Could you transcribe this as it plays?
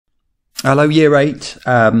Hello, Year 8.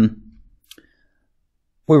 We're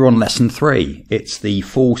on Lesson 3. It's the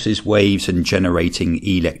Forces, Waves and Generating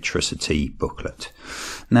Electricity booklet.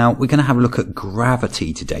 Now, we're going to have a look at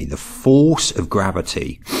gravity today, the force of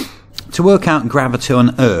gravity. To work out gravity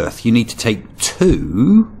on Earth, you need to take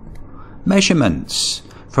two measurements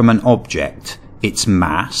from an object, its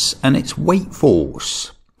mass and its weight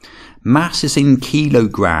force. Mass is in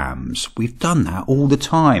kilograms. We've done that all the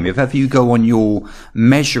time. If ever you go on your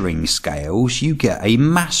measuring scales, you get a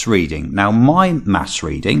mass reading. Now, my mass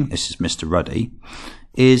reading, this is Mr. Ruddy,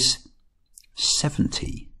 is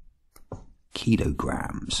 70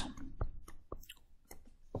 kilograms.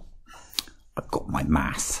 I've got my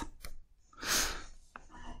mass.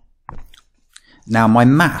 Now, my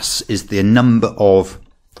mass is the number of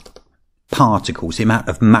particles, the amount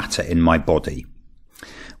of matter in my body.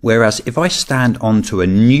 Whereas if I stand onto a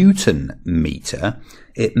Newton meter,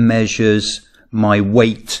 it measures my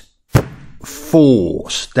weight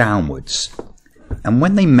force downwards. And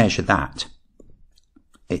when they measure that,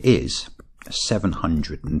 it is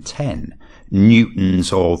 710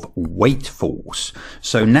 newtons of weight force.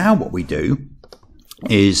 So now what we do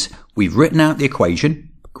is we've written out the equation.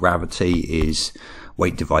 Gravity is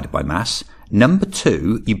weight divided by mass. Number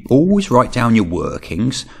two, you always write down your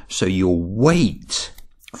workings. So your weight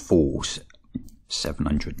force,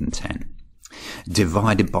 710,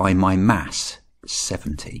 divided by my mass,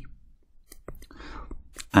 70.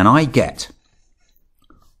 And I get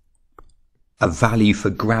a value for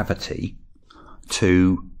gravity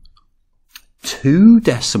to 2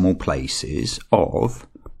 decimal places of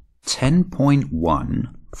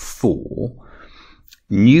 10.14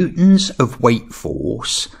 newtons of weight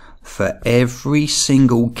force for every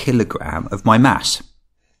single kilogram of my mass.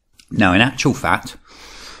 Now, in actual fact,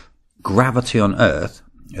 gravity on Earth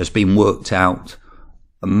has been worked out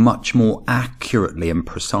much more accurately and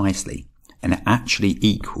precisely, and it actually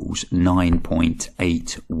equals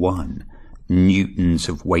 9.81 newtons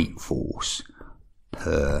of weight force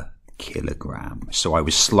per kilogram. So I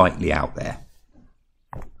was slightly out there.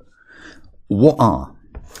 What are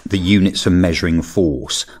the units for measuring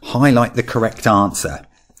force? Highlight the correct answer.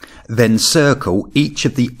 Then circle each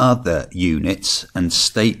of the other units and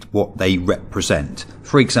state what they represent.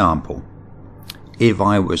 For example, if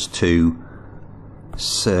I was to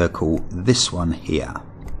circle this one here,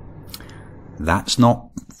 that's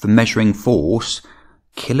not for measuring force.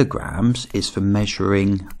 Kilograms is for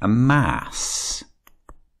measuring a mass.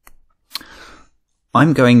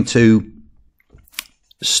 I'm going to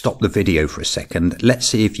stop the video for a second. Let's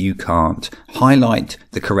see if you can't highlight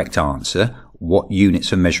the correct answer, what units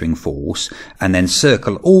for measuring force, and then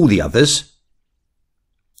circle all the others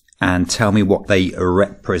and tell me what they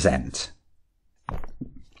represent.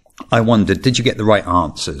 I wondered, did you get the right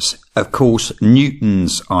answers? Of course,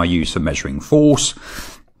 newtons are used for measuring force.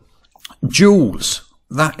 Joules,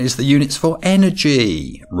 that is the units for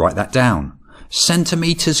energy. Write that down.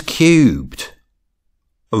 Centimeters cubed.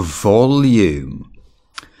 Volume.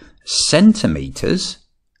 Centimeters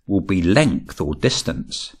will be length or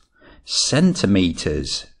distance.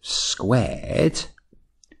 Centimeters squared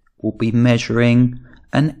will be measuring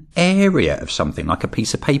an area of something, like a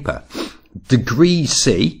piece of paper. Degrees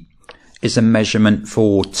C is a measurement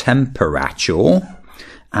for temperature,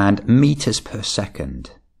 and meters per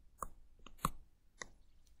second,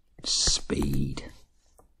 speed.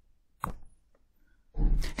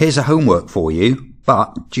 Here's a homework for you,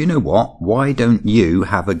 but do you know what? Why don't you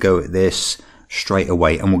have a go at this straight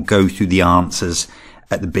away, and we'll go through the answers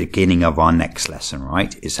at the beginning of our next lesson,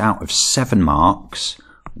 right? It's out of 7 marks.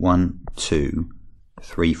 1, 2,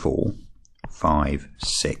 3, 4, 5,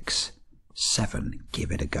 6, 7.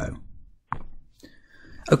 Give it a go.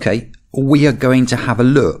 Okay, we are going to have a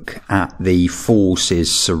look at the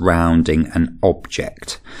forces surrounding an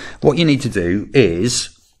object. What you need to do is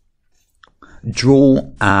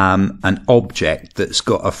draw an object that's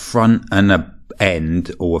got a front and a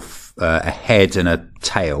end, or a head and a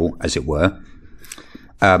tail, as it were,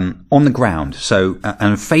 on the ground. So,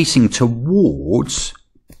 and facing towards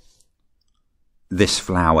this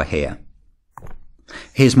flower here.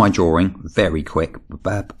 Here's my drawing, very quick.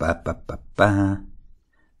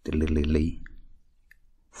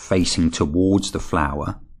 Facing towards the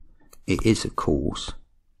flower. It is, of course,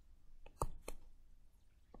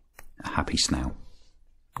 a happy snail.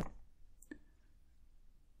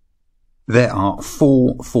 There are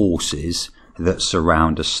 4 forces that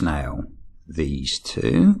surround a snail. These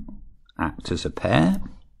two act as a pair.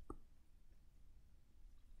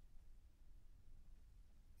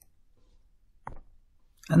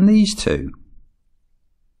 And these two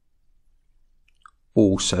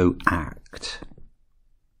also act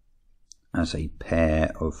as a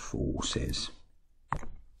pair of forces.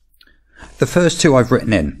 The first two I've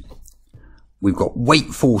written in. We've got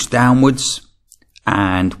weight force downwards,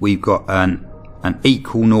 and we've got an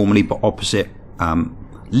equal normally but opposite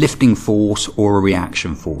lifting force or a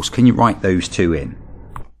reaction force. Can you write those two in?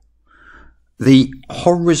 The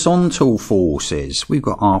horizontal forces, we've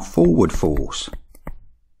got our forward force,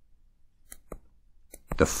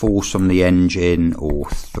 the force from the engine or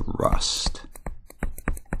thrust.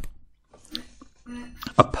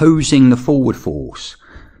 Opposing the forward force,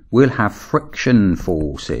 we'll have friction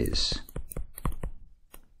forces.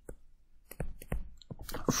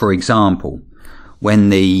 For example, when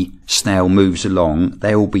the snail moves along,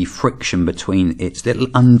 there will be friction between its little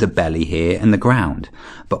underbelly here and the ground.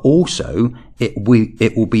 But also, it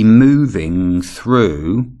will be moving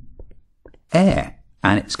through air,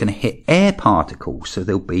 and it's going to hit air particles, so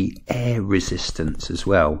there'll be air resistance as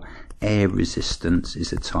well. Air resistance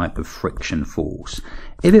is a type of friction force.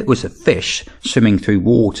 If it was a fish swimming through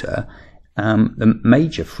water, the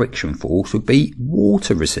major friction force would be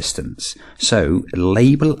water resistance. So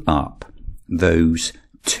label up those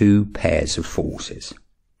two pairs of forces.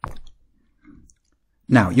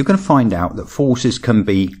 Now you're going to find out that forces can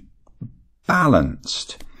be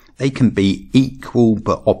balanced. They can be equal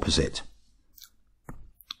but opposite.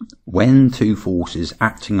 When two forces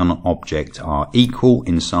acting on an object are equal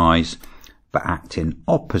in size but act in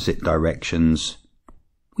opposite directions,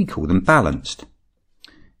 we call them balanced.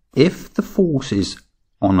 If the forces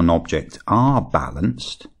on an object are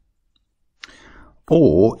balanced,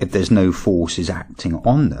 or if there's no forces acting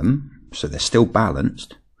on them, so they're still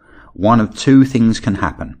balanced, one of two things can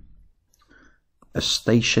happen. A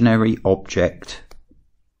stationary object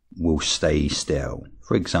will stay still.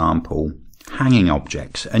 For example, hanging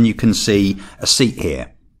objects. And you can see a seat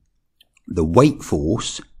here. The weight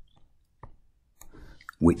force,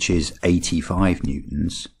 which is 85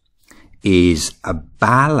 newtons, is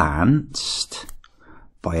balanced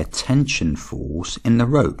by a tension force in the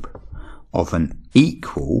rope of an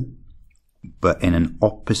equal but in an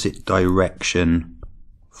opposite direction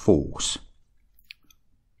force.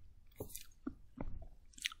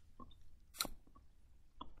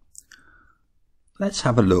 Let's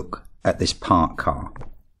have a look at this parked car.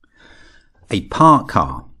 A parked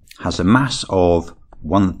car has a mass of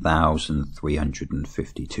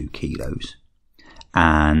 1,352 kilos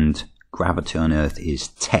and gravity on Earth is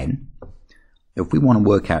 10. If we want to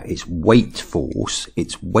work out its weight force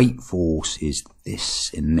is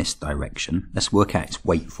this in this direction. Let's work out its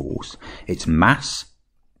weight force. Its mass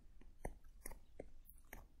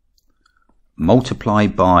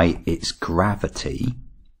multiplied by its gravity.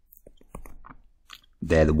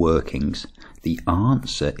 They're the workings. The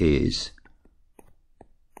answer is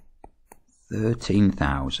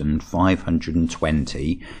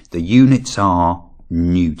 13,520. The units are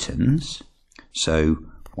newtons. So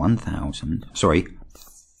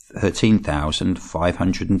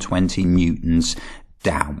 13,520 newtons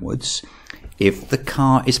downwards. If the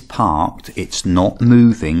car is parked, it's not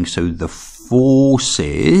moving, so the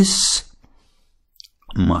forces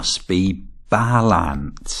must be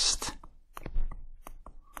balanced.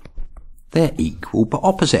 They're equal but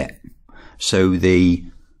opposite. So the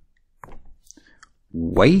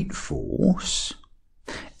weight force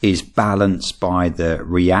is balanced by the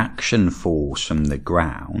reaction force from the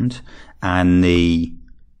ground, and the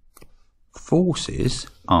forces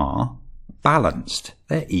are balanced.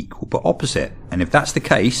 They're equal but opposite. And if that's the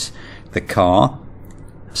case, the car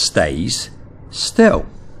stays still.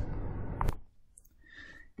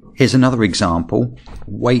 Here's another example,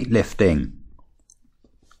 weightlifting.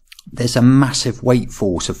 There's a massive weight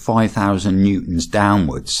force of 5,000 newtons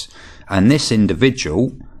downwards, and this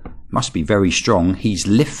individual must be very strong. He's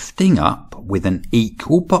lifting up with an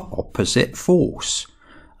equal but opposite force,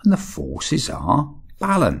 and the forces are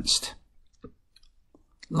balanced.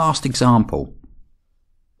 Last example,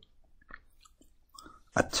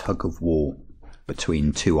 a tug of war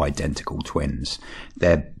between two identical twins.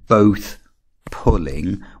 They're both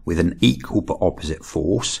pulling with an equal but opposite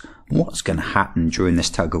force. What's going to happen during this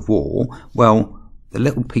tug of war? Well, the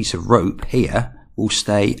little piece of rope here will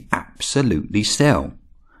stay absolutely still.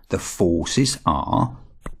 The forces are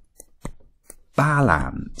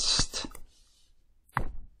balanced.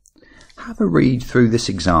 Have a read through this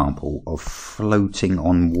example of floating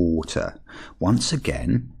on water. Once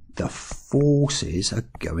again, the forces are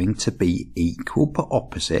going to be equal but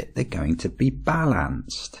opposite. They're going to be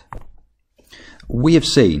balanced. We have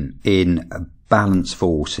seen in balance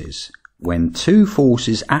forces, when two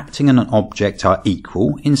forces acting on an object are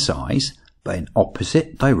equal in size but in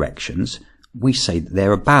opposite directions, we say that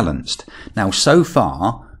they're balanced. Now, so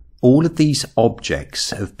far, all of these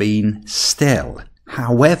objects have been still.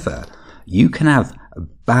 However, you can have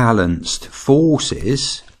balanced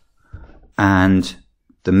forces and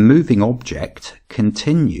the moving object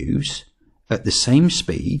continues at the same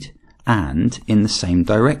speed and in the same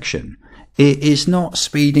direction. It is not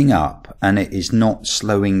speeding up and it is not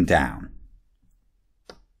slowing down.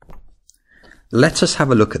 Let us have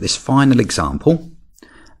a look at this final example.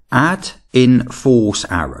 Add in force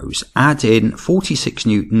arrows. Add in 46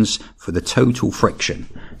 newtons for the total friction.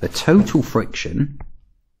 The total friction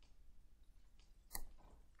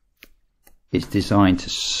is designed to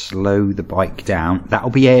slow the bike down. That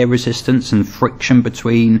will be air resistance and friction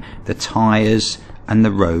between the tyres and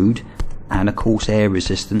the road, and of course air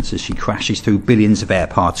resistance as she crashes through billions of air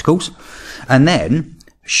particles. And then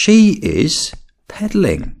she is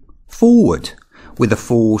pedalling forward with a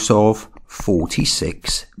force of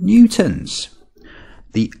 46 newtons.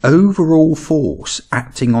 The overall force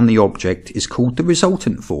acting on the object is called the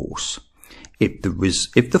resultant force. If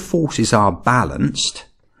the forces are balanced,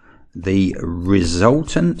 the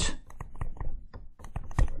resultant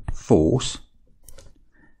force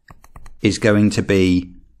is going to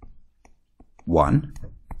be 1,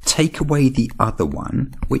 take away the other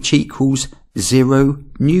one, which equals 0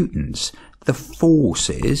 newtons. The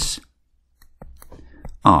forces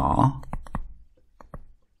are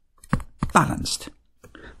balanced.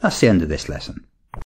 That's the end of this lesson.